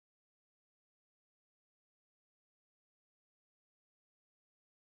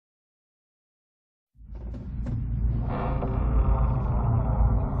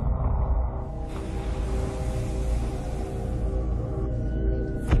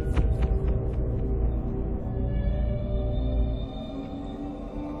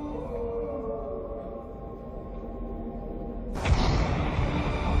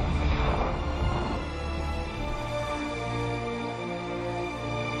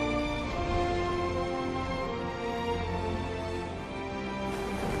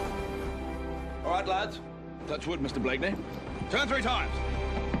right, lads. Touch wood, Mr. Blakeney. Turn 3 times.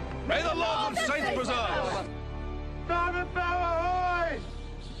 May the Lord of Saints preserve.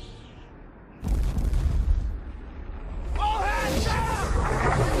 All hands down!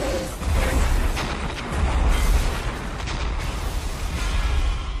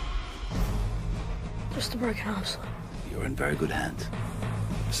 Just a broken arm, sir. You're in very good hands.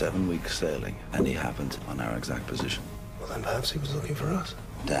 7 weeks sailing, and he happened on our exact position. Well, then perhaps he was looking for us.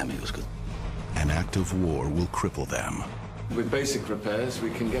 Damn, he was good. An act of war will cripple them. With basic repairs, we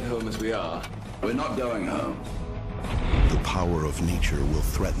can get home as we are. We're not going home. The power of nature will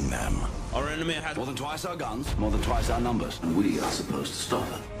threaten them. Our enemy has more than twice our guns, more than twice our numbers, and we are supposed to stop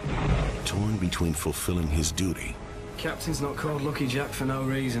it. Torn between fulfilling his duty. Captain's not called Lucky Jack for no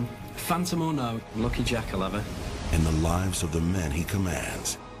reason. Phantom or no, Lucky Jack will have it. And the lives of the men he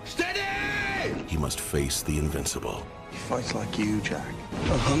commands. Steady! He must face the invincible. He fights like you, Jack.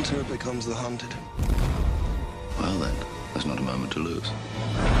 A hunter becomes the hunted. Well then, there's not a moment to lose.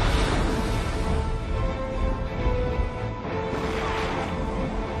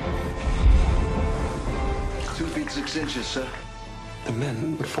 2 feet 6 inches, sir. The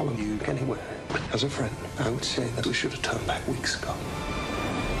men would follow you anywhere. As a friend, I would say that we should have turned back weeks ago.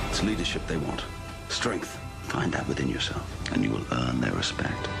 It's leadership they want. Strength. Find that within yourself, and you will earn their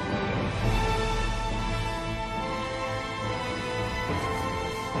respect.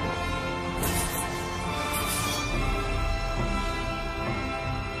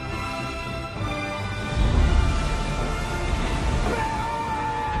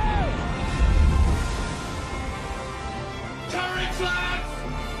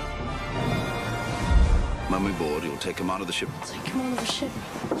 When we board, you'll take command of the ship. Take command of the ship.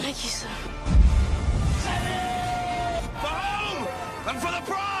 Thank you, sir. For home! And for the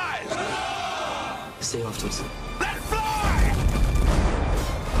prize! See you afterwards. Let's